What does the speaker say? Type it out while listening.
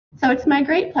So it's my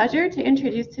great pleasure to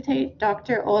introduce today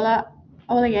Dr.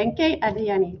 Olayinka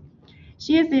Adeniyi.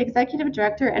 She is the Executive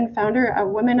Director and founder of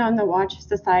Women on the Watch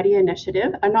Society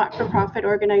Initiative, a not-for-profit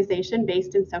organization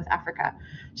based in South Africa.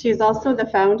 She is also the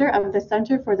founder of the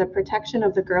Center for the Protection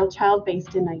of the Girl Child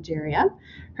based in Nigeria.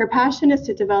 Her passion is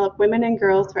to develop women and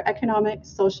girls for economic,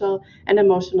 social, and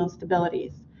emotional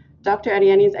stabilities. Dr.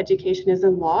 Adeniyi's education is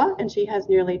in law, and she has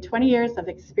nearly 20 years of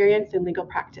experience in legal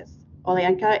practice.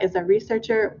 Olayinka is a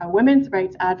researcher, a women's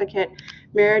rights advocate,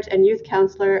 marriage and youth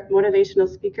counselor, motivational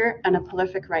speaker, and a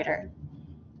prolific writer.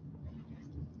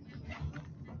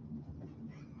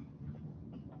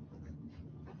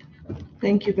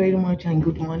 Thank you very much and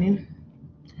good morning.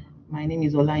 My name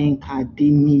is Olayinka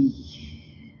Adeniyi,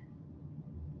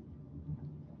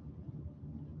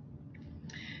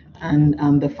 and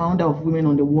I'm the founder of Women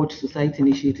on the Watch Society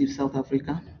Initiative South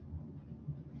Africa.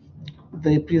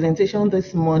 The presentation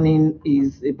this morning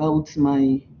is about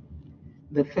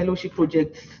the fellowship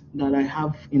project that I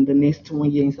have in the next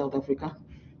 1 year in South Africa,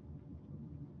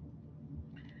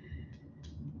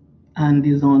 and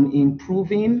is on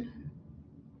improving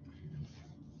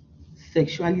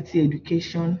sexuality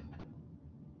education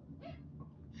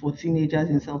for teenagers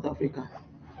in South Africa.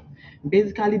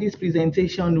 Basically, this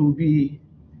presentation will be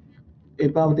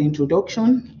about the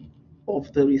introduction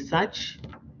of the research,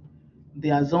 the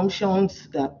assumptions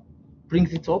that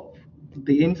brings it up,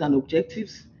 the aims and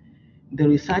objectives, the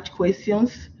research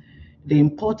questions, the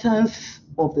importance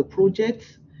of the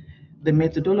project, the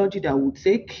methodology that we'll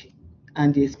take,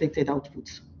 and the expected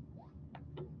outputs.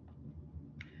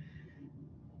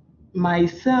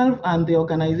 Myself and the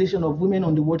organization of Women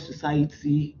on the Watch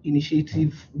Society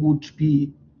Initiative would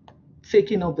be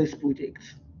taking up this project.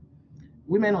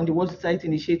 Women on the Watch Society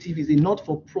Initiative is a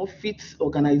not-for-profit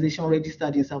organization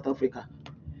registered in South Africa.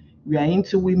 We are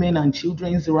into women and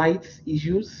children's rights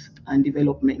issues and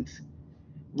development.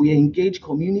 We engage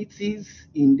communities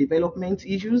in development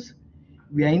issues.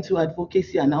 We are into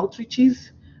advocacy and outreaches,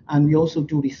 and we also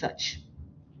do research.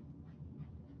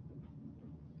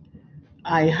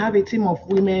 I have a team of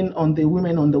women on the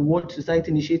Women on the Watch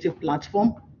Society Initiative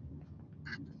platform,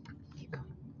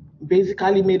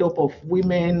 basically made up of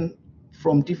women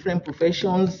from different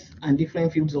professions and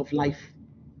different fields of life.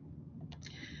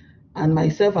 And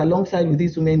myself, alongside with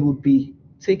these women, would be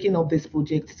taking up this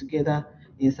project together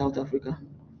in South Africa.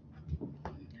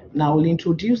 Now I'll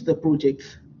introduce the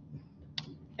project.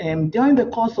 During the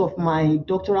course of my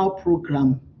doctoral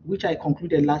program, which I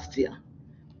concluded last year,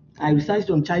 I researched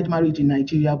on child marriage in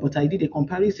Nigeria, but I did a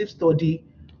comparative study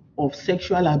of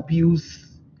sexual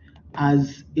abuse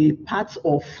as a part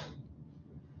of,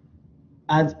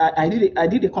 I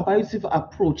did a comparative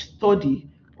approach study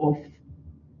of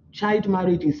child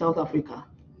marriage in South Africa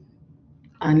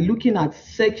and looking at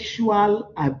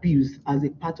sexual abuse as a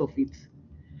part of it.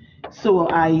 So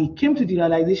I came to the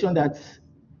realization that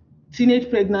teenage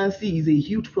pregnancy is a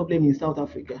huge problem in South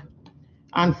Africa.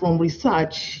 And from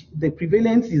research, the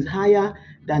prevalence is higher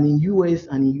than in US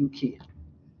and in UK.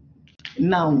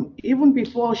 Now,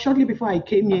 shortly before I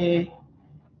came here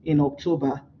in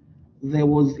October, there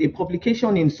was a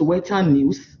publication in Sowetan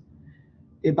News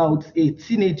about a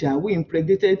teenager who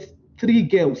impregnated 3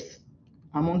 girls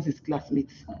amongst his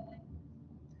classmates.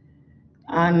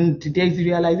 And there is a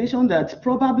realization that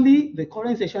probably the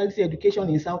current sexuality education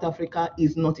in South Africa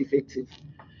is not effective.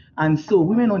 And so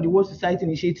Women on the Watch Society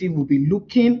Initiative will be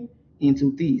looking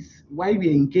into this while we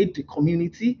engage the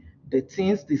community, the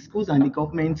teens, the schools, and the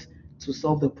government to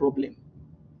solve the problem.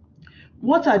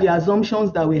 What are the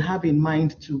assumptions that we have in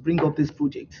mind to bring up this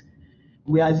project?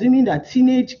 We are assuming that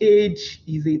teenage age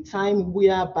is a time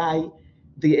whereby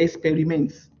they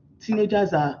experiment.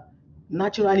 Teenagers are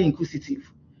naturally inquisitive,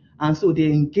 and so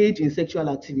they engage in sexual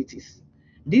activities.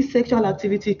 This sexual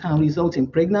activity can result in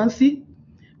pregnancy.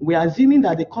 We are assuming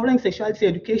that the current sexuality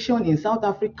education in South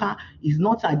Africa is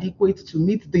not adequate to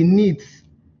meet the needs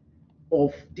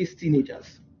of these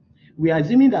teenagers. We are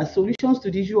assuming that solutions to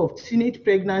the issue of teenage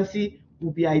pregnancy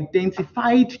will be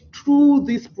identified through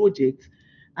this project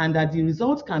and that the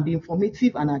results can be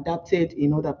informative and adapted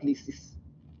in other places.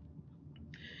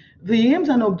 The aims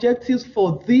and objectives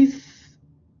for this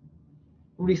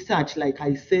research, like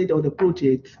I said, or the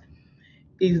project,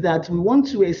 is that we want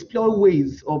to explore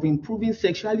ways of improving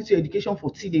sexuality education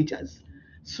for teenagers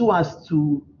so as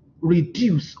to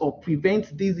reduce or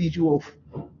prevent this issue of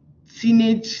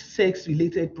teenage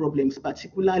sex-related problems,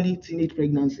 particularly teenage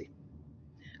pregnancy.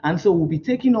 And so we'll be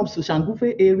taking up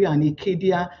Soshanguve area and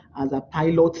Acadia as a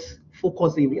pilot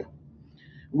focus area.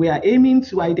 We are aiming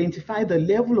to identify the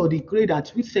level or the grade at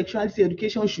which sexuality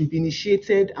education should be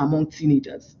initiated among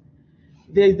teenagers.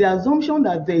 there is the assumption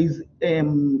that there is a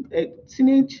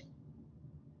teenage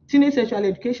sexual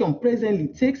education presently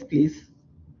takes place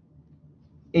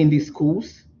in the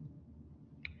schools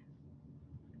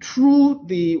through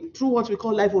what we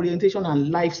call life orientation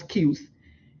and life skills,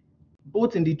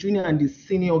 both in the junior and the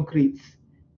senior grades.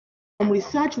 From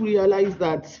research, we realized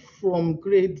that from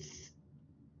grades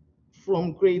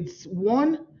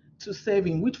 1 to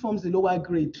 7, which forms the lower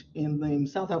grade in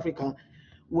South Africa,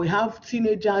 we have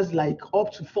teenagers like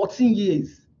up to 14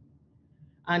 years.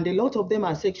 And a lot of them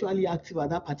are sexually active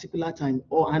at that particular time.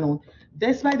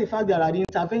 Despite the fact that at the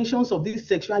interventions of this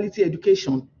sexuality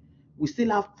education, we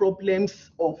still have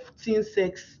problems of teen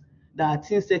sex that are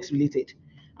teen sex related.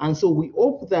 And so we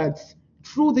hope that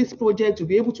through this project to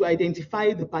be able to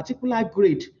identify the particular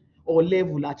grade or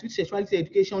level at which sexuality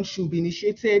education should be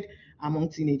initiated among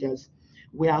teenagers.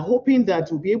 We are hoping that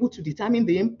we'll be able to determine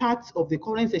the impact of the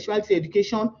current sexuality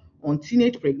education on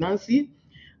teenage pregnancy.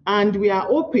 And we are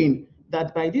hoping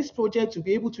that by this project to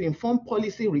be able to inform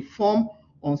policy reform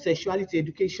on sexuality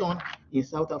education in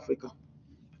South Africa.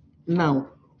 Now,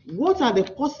 what are the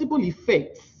possible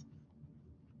effects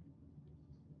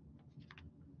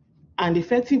and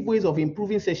effective ways of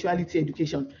improving sexuality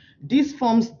education? This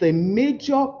forms the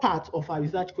major part of our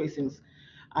research questions.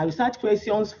 Our research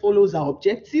questions follows our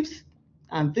objectives,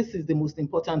 and this is the most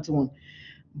important one.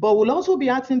 But we'll also be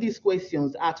asking these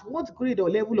questions: at what grade or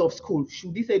level of school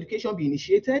should this education be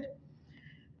initiated?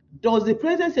 Does the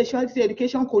present sexuality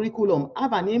education curriculum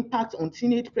have an impact on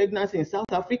teenage pregnancy in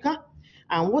South Africa?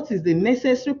 And what is the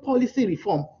necessary policy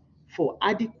reform for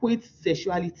adequate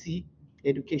sexuality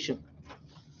education?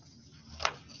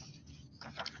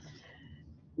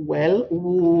 Well,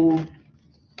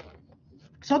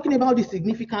 talking about the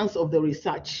significance of the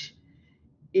research,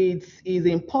 it is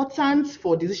important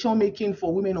for decision making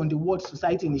for Women on the World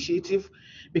Society Initiative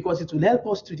because it will help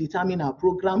us to determine our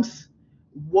programs.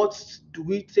 What do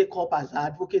we take up as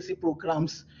advocacy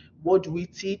programs? What do we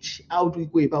teach? How do we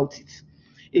go about it?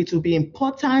 It will be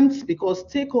important because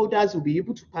stakeholders will be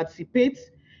able to participate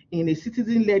in a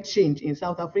citizen-led change in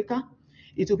South Africa.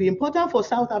 It will be important for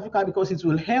South Africa because it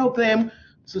will help them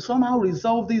to somehow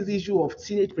resolve this issue of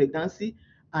teenage pregnancy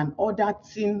and other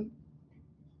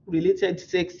teen-related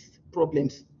sex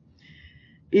problems.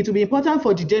 It will be important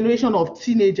for the generation of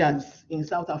teenagers in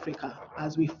South Africa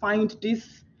as we find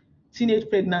this teenage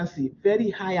pregnancy very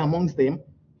high amongst them.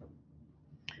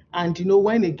 And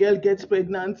when a girl gets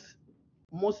pregnant,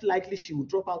 most likely she will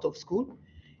drop out of school.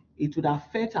 It would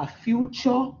affect her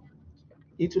future.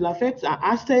 It will affect her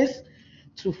access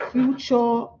to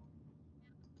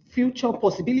future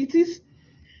possibilities.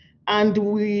 And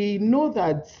we know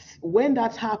that when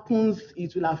that happens,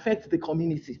 it will affect the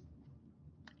community.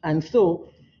 And so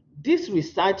this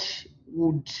research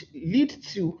would lead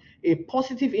to a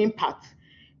positive impact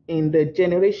in the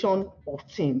generation of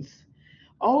teens.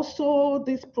 Also,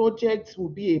 this project will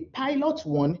be a pilot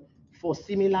one for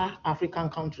similar African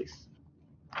countries.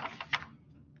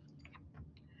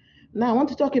 Now, I want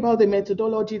to talk about the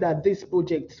methodology that this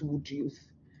project would use.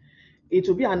 It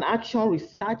will be an action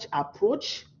research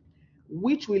approach,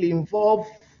 which will involve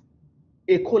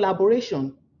a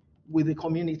collaboration with the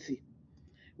community.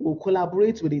 We'll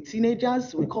collaborate with the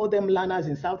teenagers. We call them learners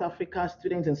in South Africa,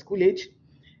 students in school age.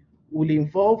 Will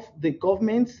involve the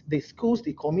governments, the schools,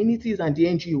 the communities, and the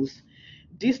NGOs.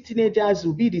 These teenagers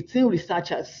will be the teen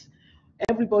researchers.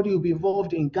 Everybody will be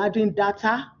involved in gathering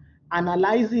data,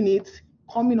 analyzing it,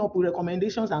 coming up with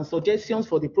recommendations and suggestions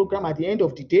for the program at the end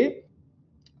of the day.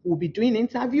 We'll be doing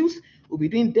interviews, we'll be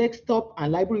doing desktop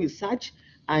and library research,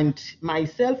 and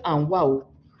myself and WOW,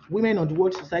 Women on the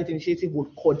World Society Initiative, will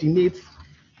coordinate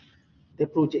the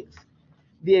project.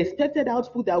 The expected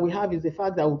output that we have is the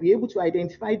fact that we'll be able to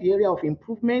identify the area of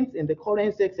improvement in the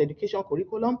current sex education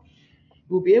curriculum.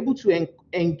 We'll be able to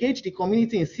engage the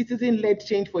community in citizen-led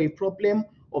change for a problem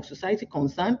of society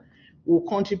concern. We'll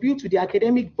contribute to the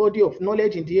academic body of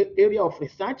knowledge in the area of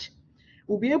research.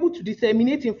 We'll be able to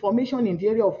disseminate information in the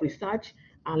area of research.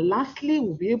 And lastly,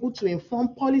 we'll be able to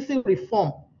inform policy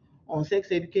reform on sex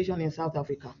education in South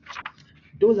Africa.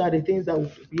 Those are the things that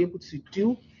we'll be able to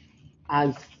do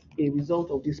as a result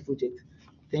of this project.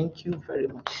 Thank you very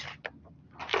much.